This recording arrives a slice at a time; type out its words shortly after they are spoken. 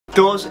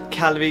Does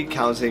calorie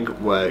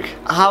counting work?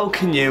 How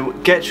can you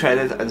get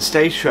shredded and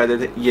stay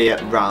shredded year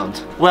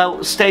round?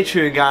 Well, stay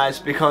tuned guys,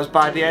 because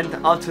by the end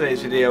of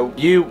today's video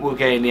you will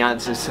gain the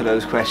answers to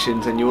those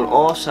questions, and you will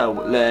also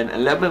learn a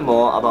little bit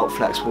more about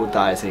flexible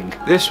dieting.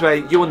 This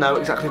way you will know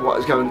exactly what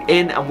is going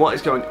in and what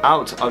is going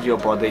out of your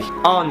body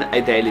on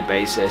a daily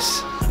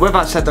basis. With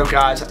that said though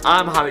guys,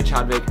 I'm Harry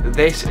Chadwick,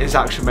 this is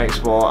Action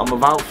Makes More, and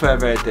without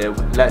further ado,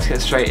 let's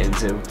get straight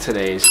into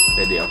today's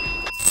video.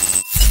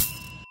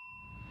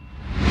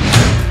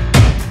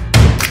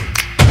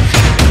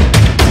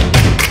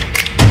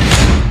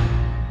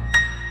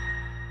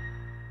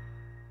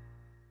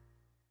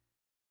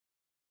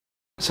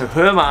 So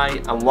who am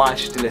I and why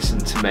should you listen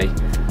to me?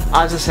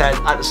 As I said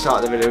at the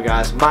start of the video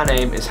guys, my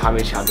name is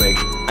Harry Chadwick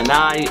and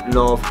I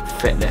love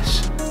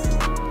fitness.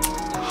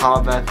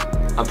 However,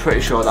 I'm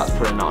pretty sure that's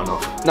probably not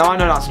enough. Now I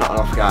know that's not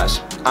enough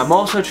guys. I'm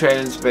also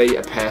training to be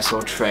a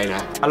personal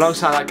trainer.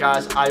 Alongside that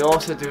guys, I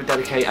also do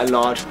dedicate a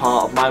large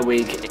part of my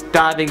week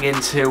diving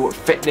into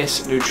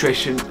fitness,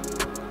 nutrition.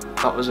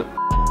 That was a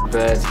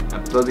bird,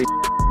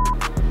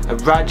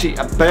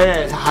 a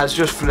bird has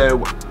just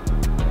flew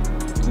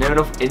near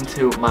enough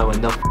into my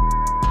window.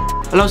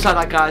 Alongside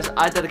that guys,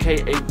 I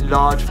dedicate a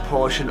large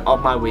portion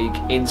of my week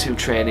into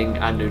training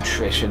and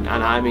nutrition,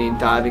 and I mean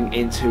diving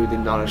into the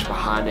knowledge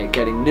behind it,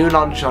 getting new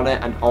knowledge on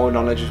it and old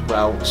knowledge as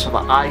well, so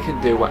that I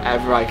can do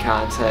whatever I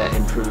can to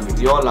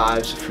improve your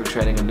lives through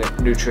training and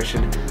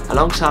nutrition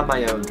alongside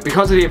my own.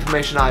 Because of the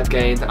information I've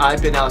gained,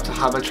 I've been able to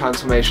have a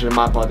transformation in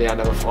my body I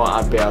never thought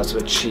I'd be able to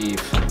achieve.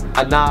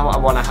 And now I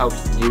want to help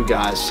you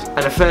guys.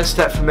 And the first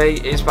step for me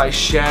is by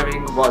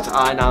sharing what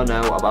I now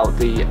know about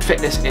the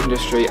fitness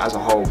industry as a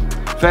whole.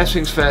 First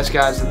things first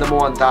guys, the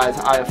 #1 diet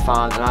I have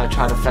found, and I've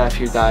tried a fair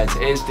few diets,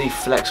 is the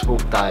flexible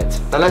diet.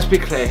 Now let's be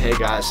clear here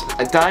guys,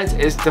 a diet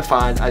is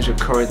defined as your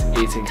current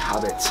eating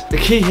habits. The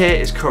key here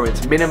is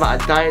current, meaning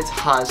that a diet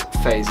has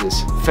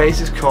phases.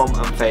 Phases come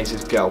and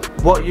phases go.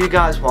 What you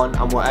guys want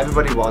and what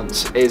everybody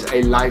wants is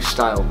a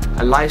lifestyle.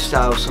 A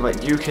lifestyle so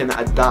that you can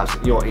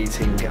adapt your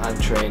eating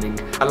and training.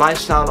 A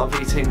lifestyle of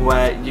eating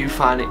where you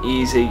find it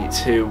easy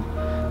to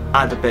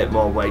add a bit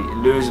more weight,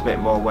 lose a bit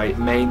more weight,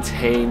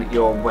 maintain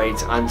your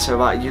weight, and so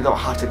that you don't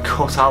have to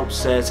cut out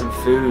certain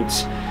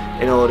foods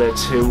in order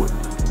to,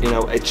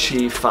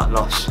 achieve fat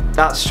loss.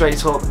 That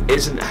straight up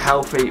isn't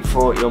healthy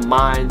for your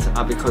mind,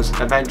 and because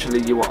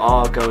eventually you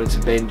are going to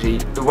binge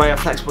eat. The way a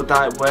flexible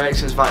diet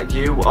works is that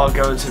you are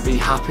going to be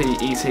happy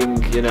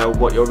eating,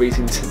 what you're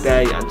eating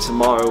today and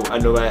tomorrow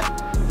another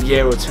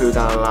year or two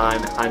down the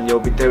line, and you'll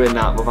be doing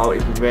that without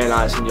even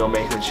realising you're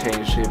making a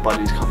change to your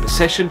body's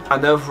composition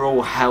and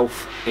overall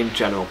health in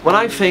general. When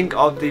I think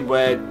of the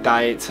word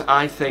diet,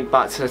 I think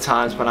back to the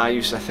times when I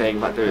used to think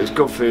that there was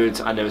good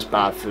foods and there was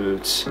bad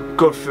foods.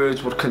 Good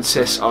foods would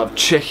consist of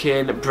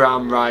chicken,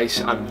 brown rice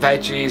and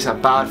veggies,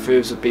 and bad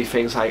foods would be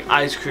things like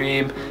ice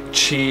cream,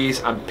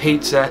 cheese and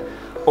pizza.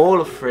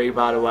 All are free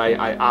by the way,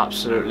 I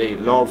absolutely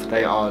love.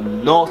 They are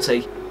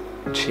naughty.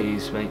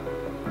 Cheese mate.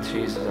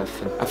 Cheese is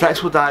everything. A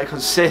flexible diet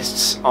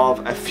consists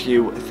of a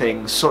few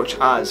things, such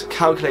as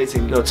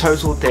calculating your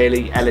total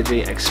daily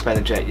energy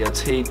expenditure, your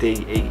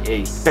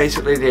TDEE.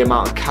 Basically the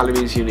amount of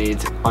calories you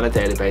need on a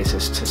daily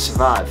basis to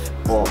survive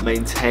or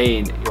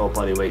maintain your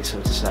body weight,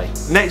 so to say.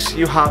 Next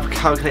you have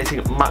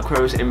calculating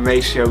macros in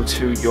ratio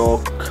to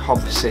your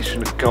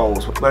composition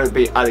goals, whether it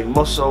be adding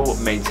muscle,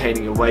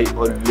 maintaining your weight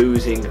or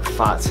losing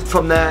fat.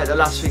 From there, the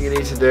last thing you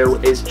need to do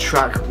is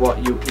track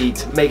what you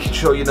eat, making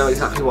sure you know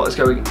exactly what is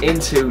going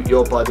into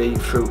your body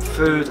through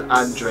food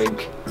and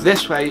drink.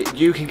 This way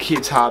you can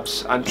keep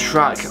tabs and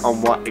track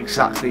on what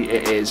exactly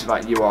it is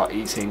that you are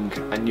eating,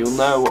 and you'll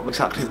know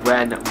exactly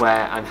when,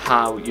 where and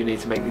how you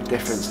need to make the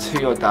difference to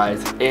your diet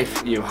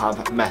if you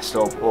have messed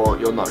up or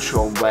you're not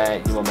sure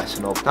where you are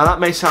messing up. Now that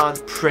may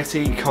sound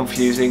pretty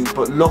confusing,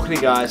 but luckily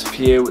guys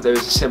for you there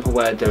is a simple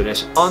way of doing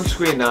this. On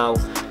screen now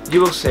you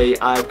will see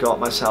I've got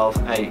myself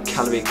a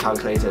calorie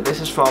calculator.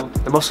 This is from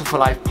the Muscle for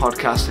Life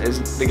podcast.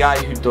 The guy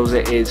who does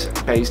it is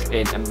based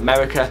in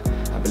America,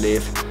 I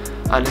believe,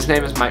 and his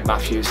name is Mike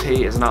Matthews.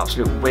 He is an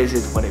absolute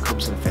wizard when it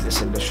comes to the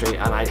fitness industry,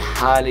 and I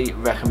highly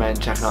recommend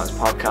checking out his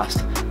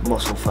podcast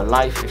Muscle for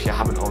Life if you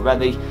haven't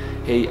already.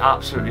 He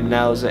absolutely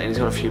nails it, and he's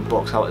got a few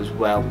books out as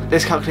well.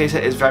 This calculator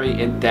is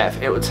very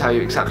in-depth. It will tell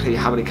you exactly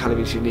how many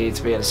calories you need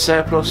to be in a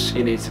surplus,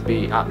 you need to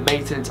be at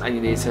maintenance, and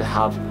you need to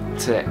have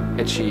to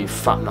achieve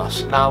fat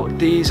loss. Now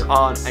these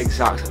aren't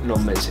exact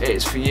numbers, it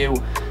is for you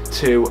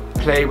to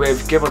play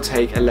with, give or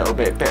take a little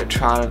bit of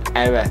trial and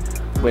error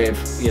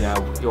with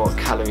your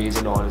calories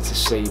in order to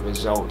see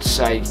results.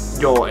 Say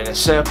you're in a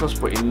surplus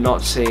but you're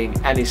not seeing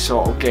any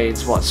sort of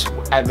gains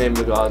whatsoever in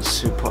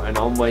regards to putting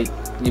on weight,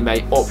 you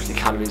may up your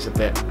calories a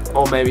bit,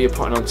 or maybe you're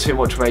putting on too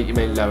much weight, you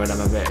may lower them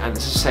a bit. And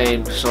it's the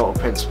same sort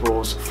of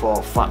principles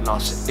for fat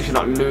loss. If you're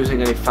not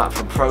losing any fat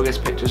from progress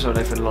pictures or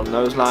anything along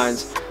those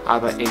lines,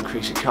 either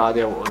increase your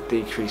cardio or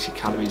decrease your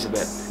calories a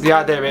bit. The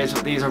idea is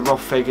that these are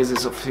rough figures.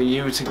 It's up for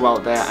you to go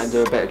out there and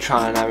do a bit of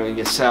trial and error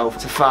yourself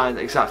to find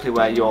exactly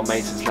where your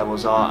maintenance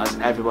levels are, as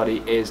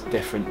everybody is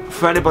different.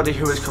 For anybody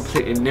who is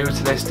completely new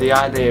to this, the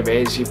idea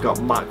is you've got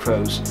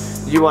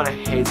macros. You want to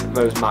hit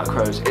those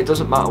macros. It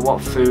doesn't matter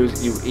what food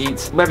you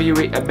eat, whether you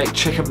eat a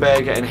McChicken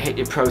burger and hit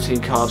your protein,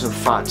 carbs and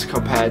fats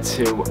compared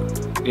to,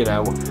 you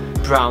know,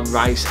 brown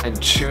rice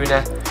and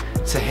tuna,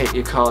 to hit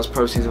your carbs,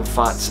 proteins and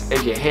fats.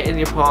 If you're hitting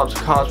your carbs,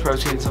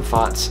 proteins and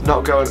fats,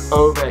 not going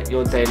over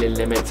your daily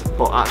limit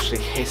but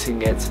actually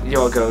hitting it,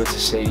 you're going to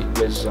see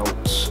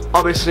results.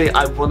 Obviously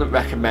I wouldn't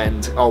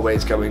recommend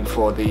always going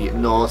for the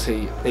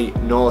naughty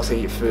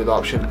food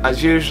option,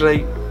 as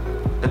usually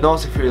the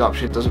naughty food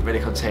option doesn't really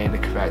contain the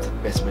correct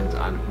vitamins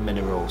and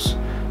minerals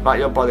that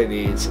your body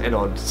needs in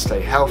order to stay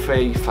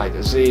healthy, fight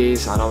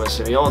disease, and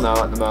obviously we all know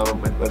at the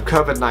moment with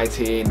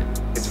COVID-19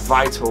 it's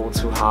vital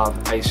to have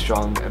a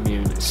strong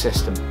immune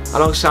system.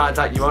 Alongside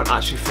that, you won't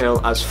actually feel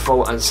as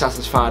full and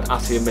satisfied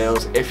after your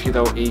meals if you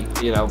don't eat,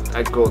 you know,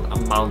 a good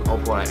amount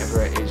of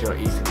whatever it is you're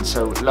eating.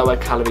 So lower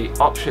calorie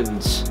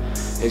options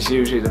is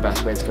usually the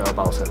best way to go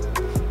about it,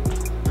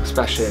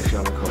 especially if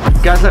you're on a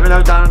cut. Guys, let me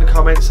know down in the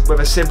comments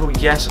with a simple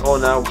yes or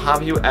no,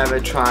 have you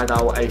ever tried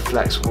out a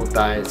flexible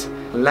diet?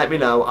 Let me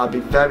know, I'd be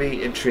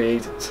very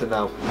intrigued to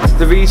know.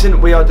 The reason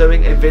we are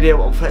doing a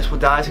video on flexible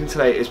dieting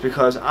today is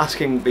because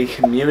asking the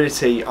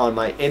community on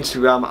my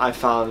Instagram, I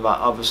found that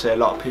obviously a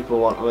lot of people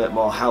want a bit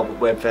more help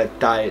with their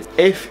diet.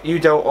 If you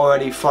don't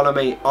already follow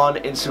me on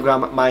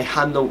Instagram, my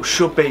handle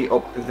should be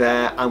up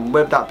there, and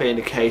with that being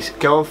the case,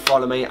 go and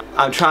follow me.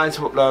 I'm trying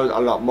to upload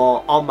a lot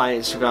more on my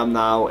Instagram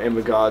now in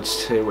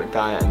regards to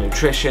diet and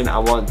nutrition. I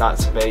want that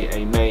to be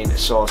a main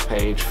source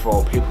page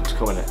for people to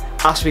come in it.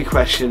 Ask me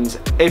questions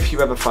if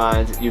you ever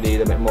find you need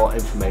a bit more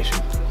information.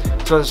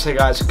 So as I say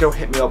guys, go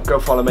hit me up, go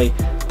follow me.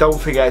 Don't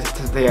forget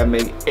to DM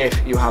me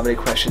if you have any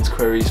questions,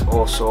 queries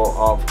or sort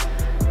of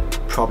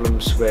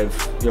problems with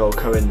your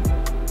current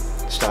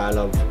style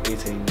of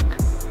eating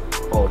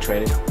or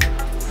training.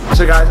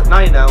 So guys, now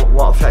you know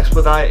what a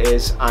flexible diet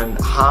is and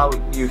how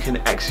you can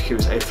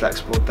execute a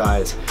flexible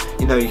diet.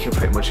 You know, you can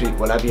pretty much eat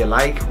whatever you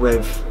like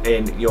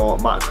within your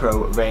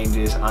macro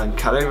ranges and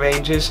calorie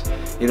ranges.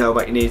 You know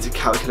that you need to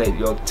calculate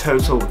your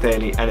total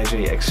daily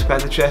energy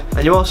expenditure,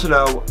 and you also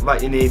know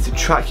that you need to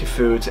track your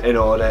food in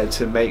order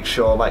to make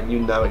sure that you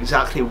know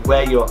exactly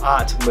where you're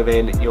at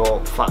within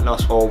your fat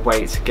loss or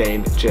weight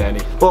gain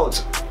journey. But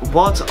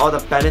what are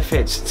the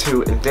benefits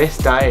to this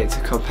diet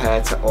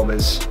compared to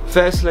others?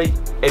 Firstly,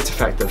 it's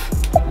effective.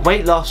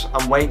 Weight loss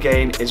and weight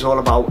gain is all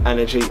about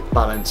energy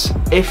balance.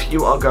 If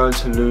you are going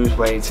to lose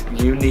weight,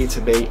 you need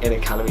to be in a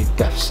calorie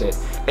deficit.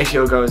 If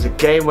you're going to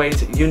gain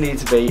weight, you need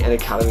to be in a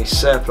calorie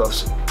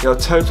surplus. Your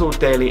total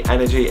daily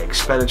energy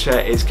expenditure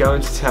is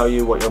going to tell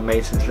you what your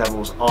maintenance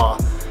levels are,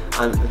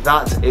 and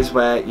that is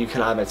where you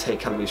can either take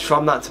calories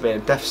from that to be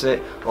in a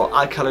deficit or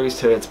add calories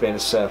to it to be in a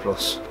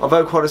surplus.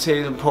 Although quality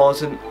is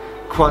important,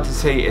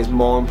 quantity is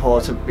more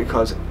important,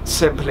 because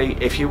simply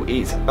if you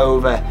eat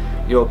over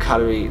your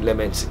calorie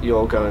limit,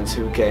 you're going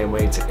to gain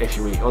weight. If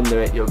you eat under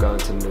it, you're going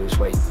to lose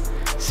weight.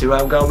 See where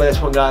I'm going with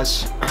this one,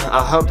 guys?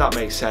 I hope that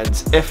makes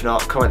sense. If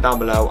not, comment down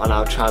below and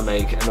I'll try and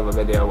make another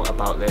video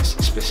about this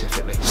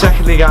specifically.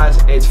 Secondly guys,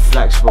 it's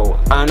flexible.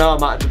 I know I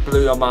might have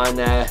blew your mind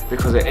there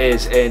because it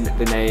is in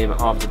the name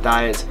of the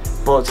diet,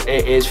 but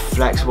it is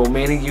flexible,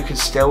 meaning you can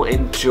still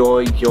enjoy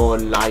your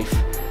life.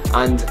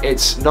 And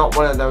it's not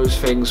one of those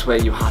things where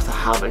you have to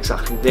have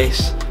exactly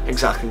this,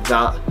 exactly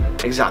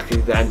that, exactly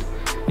then.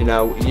 You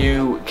know,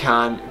 you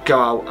can go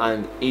out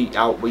and eat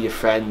out with your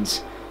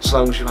friends so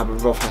long as you have a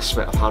rough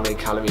estimate of how many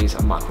calories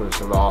and macros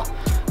there are.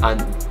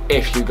 And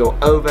if you go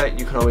over,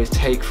 you can always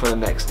take for the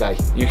next day.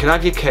 You can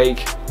have your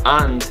cake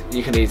and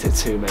you can eat it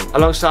too, mate.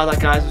 Alongside that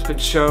guys, it's been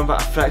shown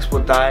that a flexible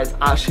diet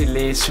actually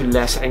leads to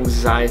less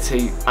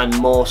anxiety and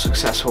more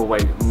successful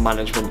weight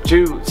management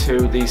due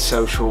to the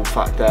social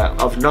factor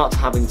of not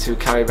having to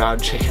carry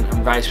around chicken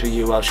and rice with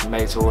you whilst your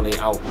mates all eat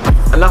out.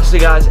 And lastly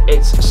guys,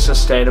 it's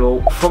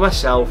sustainable. For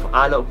myself,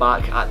 I look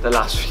back at the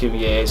last few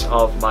years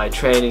of my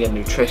training and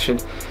nutrition,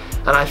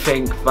 and I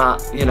think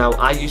that, you know,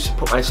 I used to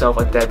put myself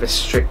on dead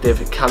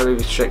restrictive, calorie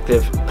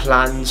restrictive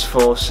plans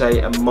for say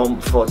a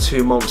month or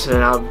 2 months, and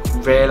then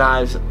I'd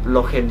realise,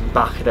 looking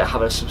back at it,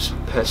 having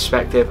some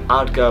perspective,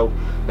 I'd go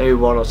maybe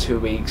 1 or 2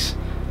 weeks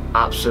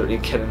absolutely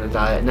killing the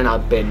diet, and then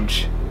I'd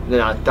binge, and then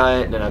I'd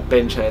diet, and then I'd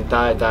binge, and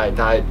I'd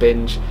diet,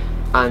 binge,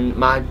 and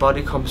my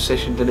body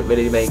composition didn't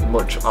really make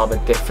much of a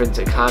difference.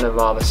 It kind of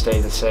rather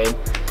stayed the same.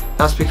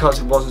 That's because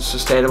it wasn't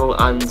sustainable,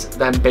 and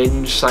then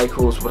binge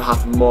cycles would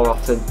happen more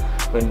often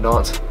than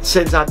not.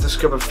 Since I've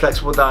discovered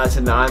flexible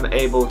dieting, I'm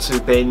able to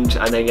binge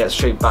and then get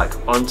straight back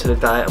onto the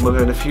diet, and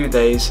within a few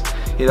days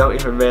you don't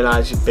even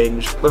realise you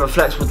binged. With a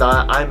flexible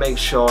diet, I make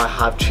sure I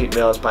have cheat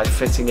meals by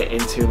fitting it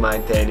into my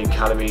daily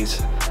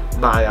calories.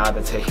 by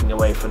either taking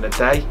away from the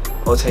day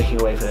or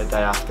taking away from the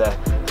day after,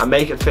 and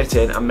make it fit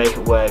in and make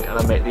it work, and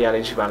I make the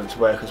energy balance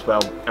work as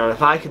well. And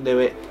if I can do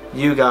it,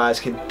 you guys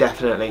can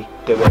definitely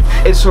do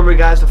it. In summary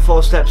guys, the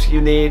 4 steps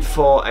you need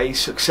for a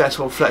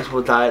successful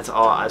flexible diet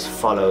are as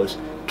follows.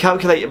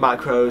 Calculate your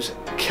macros,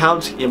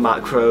 count your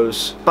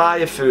macros, buy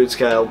a food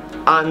scale,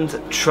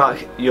 and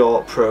track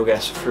your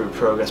progress through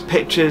progress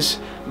pictures,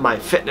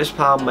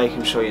 MyFitnessPal,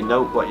 making sure you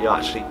know what you're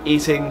actually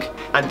eating.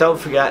 And don't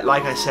forget,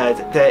 like I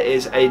said, there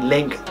is a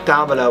link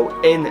down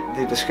below in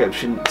the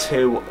description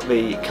to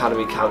the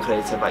calorie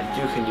calculator that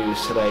you can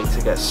use today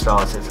to get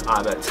started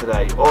either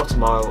today or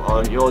tomorrow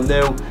on your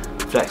new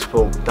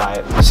flexible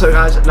diet. So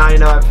guys, now you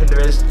know everything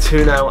there is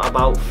to know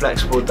about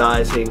flexible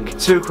dieting.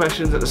 2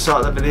 questions at the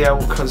start of the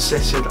video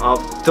consisted of,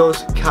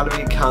 does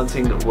calorie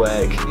counting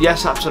work?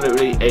 Yes,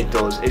 absolutely it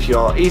does. If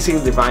you're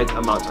eating the right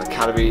amount of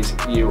calories,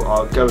 you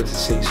are going to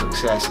see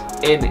success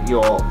in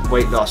your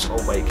weight loss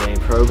or weight gain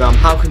program.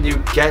 How can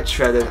you get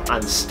shredded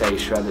and stay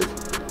shredded?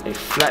 A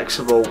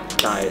flexible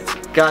diet.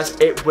 Guys,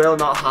 it will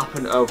not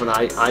happen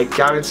overnight, I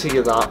guarantee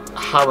you that.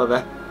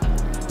 However,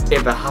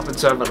 if it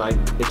happens overnight,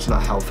 it's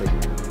not healthy.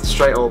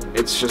 Straight up,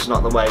 it's just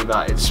not the way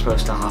that it's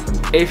supposed to happen.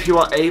 If you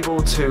are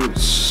able to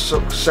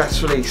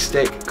successfully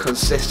stick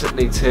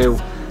consistently to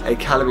a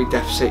calorie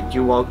deficit,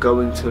 you are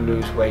going to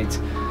lose weight.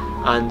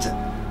 And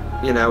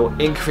you know,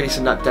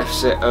 increasing that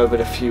deficit over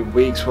the few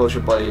weeks whilst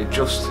your body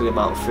adjusts to the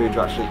amount of food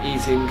you're actually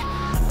eating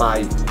by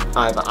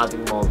either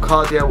adding more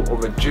cardio or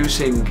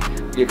reducing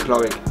your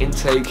caloric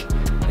intake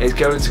is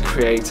going to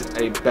create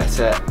a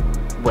better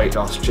weight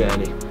loss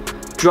journey.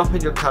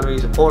 Dropping your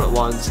calories all at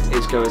once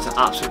is going to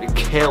absolutely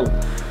kill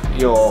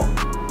your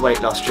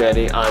weight loss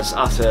journey, as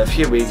after a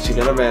few weeks you're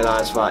going to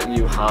realise that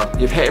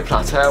you've hit a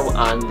plateau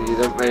and you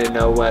don't really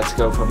know where to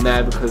go from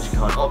there, because you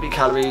can't up your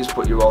calories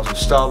but you're also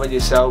starving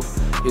yourself,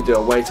 you're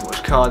doing way too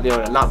much cardio,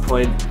 and at that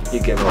point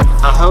you give up.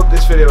 I hope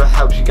this video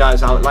helps you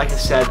guys out. Like I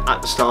said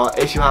at the start,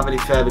 if you have any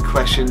further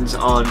questions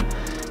on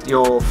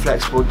your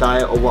flexible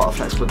diet or what a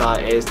flexible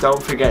diet is,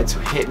 don't forget to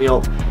hit me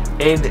up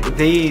in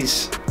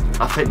these,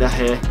 I think they're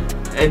here,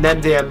 in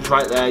them DMs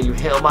right there. You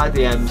hit on my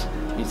DMs,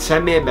 you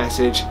send me a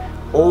message,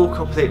 all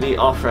completely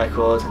off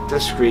record,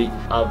 discreet.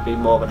 I'll be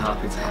more than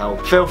happy to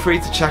help. Feel free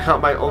to check out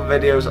my other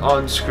videos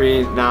on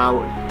screen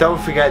now. Don't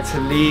forget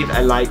to leave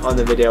a like on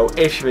the video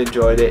if you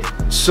enjoyed it.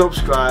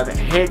 Subscribe,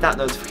 hit that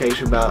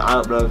notification bell. I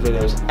upload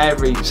videos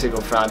every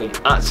single Friday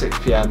at 6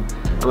 PM.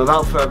 And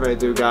without further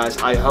ado guys,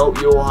 I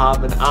hope you all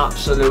have an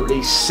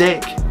absolutely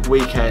sick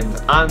weekend,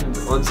 and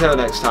until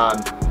next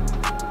time,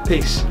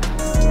 peace.